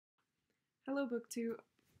Hello, BookTube.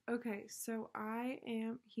 Okay, so I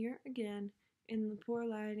am here again in the poor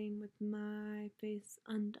lighting with my face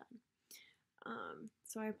undone.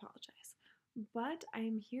 So I apologize. But I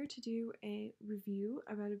am here to do a review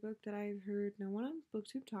about a book that I've heard no one on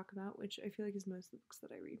BookTube talk about, which I feel like is most of the books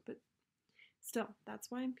that I read, but still, that's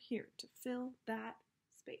why I'm here, to fill that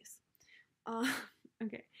space. Uh,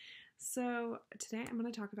 okay, so today I'm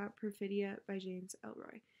going to talk about Perfidia by James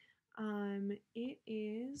Elroy. It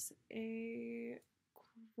is a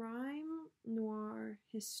crime noir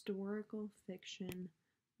historical fiction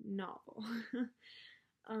novel.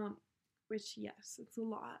 um, which, yes, it's a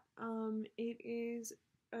lot.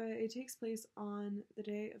 It takes place on the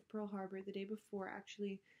day of Pearl Harbor, the day before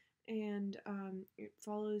actually, and it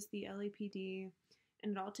follows the LAPD,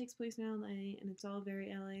 and it all takes place in LA, and it's all very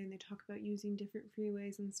LA, and they talk about using different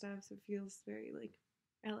freeways and stuff, so it feels very like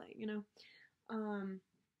LA, you know? Um,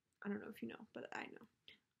 I don't know if you know, but I know.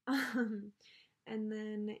 And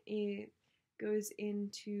then it goes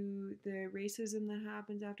into the racism that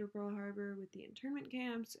happens after Pearl Harbor with the internment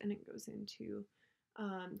camps, and it goes into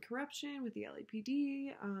corruption with the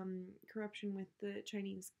LAPD, corruption with the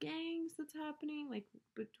Chinese gangs that's happening, like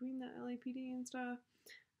between the LAPD and stuff.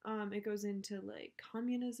 It goes into like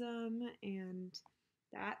communism and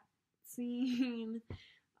that scene.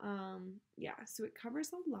 Yeah, so it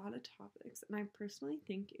covers a lot of topics, and I personally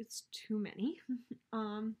think it's too many.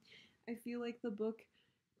 I feel like the book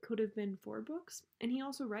could have been 4 books, and he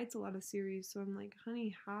also writes a lot of series, so I'm like,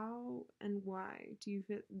 honey, how and why do you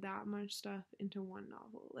fit that much stuff into one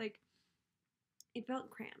novel? Like, it felt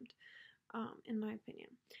crammed, in my opinion.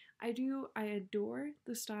 I adore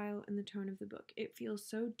the style and the tone of the book. It feels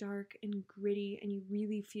so dark and gritty, and you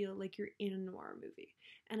really feel like you're in a noir movie.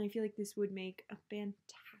 And I feel like this would make a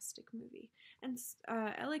fantastic movie. And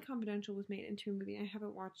LA Confidential was made into a movie. I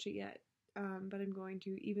haven't watched it yet, but I'm going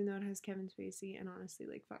to, even though it has Kevin Spacey, and honestly,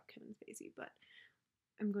 like, fuck Kevin Spacey, but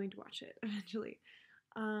I'm going to watch it eventually.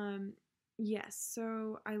 Um, yes,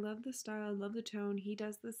 so I love the style, I love the tone. He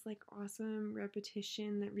does this like awesome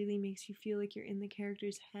repetition that really makes you feel like you're in the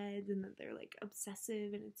characters' heads and that they're like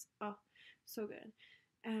obsessive, and it's so good.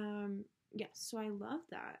 Yes, so I love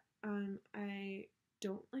that. I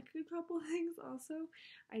don't like a couple things also.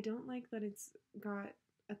 I don't like that it's got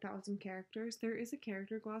 1,000 characters. There is a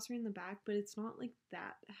character glossary in the back, but it's not like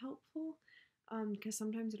that helpful. Because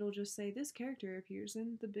sometimes it'll just say this character appears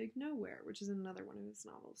in The Big Nowhere, which is another one of his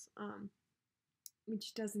novels.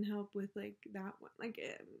 Which doesn't help with like that one. Like,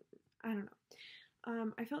 I don't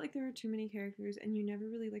know. I felt like there were too many characters, and you never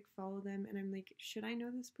really like follow them. And I'm like, should I know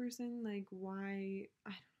this person? Like, why?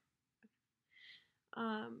 I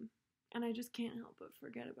don't know. And I just can't help but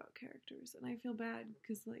forget about characters, and I feel bad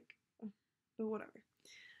because like, but whatever.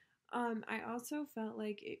 I also felt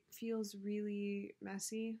like it feels really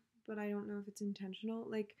messy, but I don't know if it's intentional.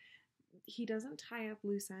 Like, he doesn't tie up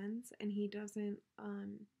loose ends, and he doesn't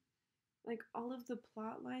like, all of the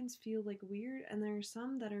plot lines feel like weird, and there are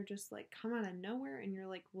some that are just like come out of nowhere, and you're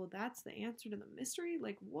like, well, that's the answer to the mystery.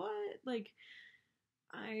 Like, what? Like,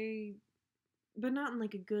 I but not in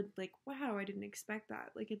like a good like, wow, I didn't expect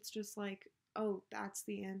that. Like, it's just like, oh, that's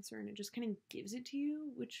the answer, and it just kind of gives it to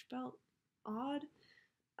you, which felt odd.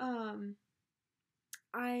 um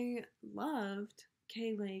I loved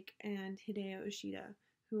Kay Lake and Hideo Ishida,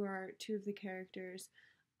 who are 2 of the characters.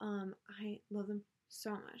 I love them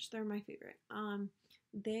so much. They're my favorite.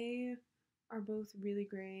 They are both really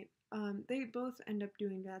great. They both end up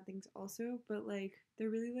doing bad things also, but like they're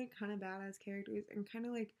really like kind of badass characters and kind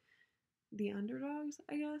of like the underdogs,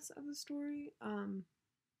 I guess, of the story.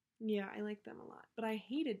 Yeah, I like them a lot. But I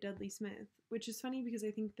hated Dudley Smith, which is funny because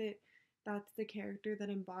I think that that's the character that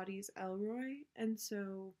embodies Elroy, and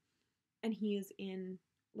he is in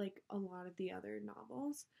like a lot of the other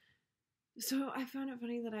novels. So I found it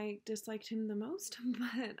funny that I disliked him the most,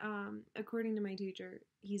 but according to my teacher,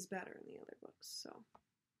 he's better in the other books. So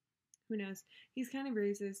who knows? He's kind of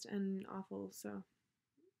racist and awful. So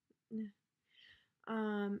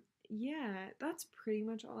yeah, that's pretty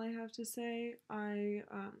much all I have to say. I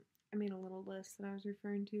made a little list that I was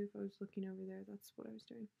referring to. If I was looking over there, that's what I was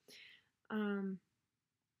doing. Um,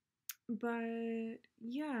 but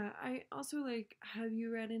yeah, I also like, have you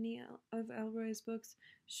read any of Elroy's books?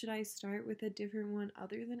 Should I start with a different one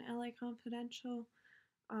other than LA Confidential?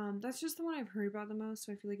 That's just the one I've heard about the most,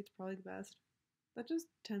 so I feel like it's probably the best. That just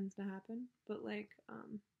tends to happen, but like,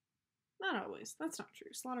 not always. That's not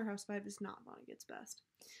true. Slaughterhouse-Five is not Vonnegut's best.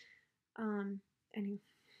 Anyway,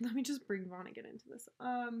 let me just bring Vonnegut into this.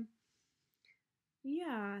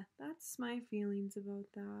 Yeah, that's my feelings about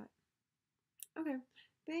that. Okay,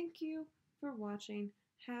 thank you for watching.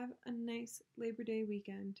 Have a nice Labor Day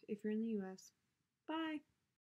weekend if you're in the US. Bye!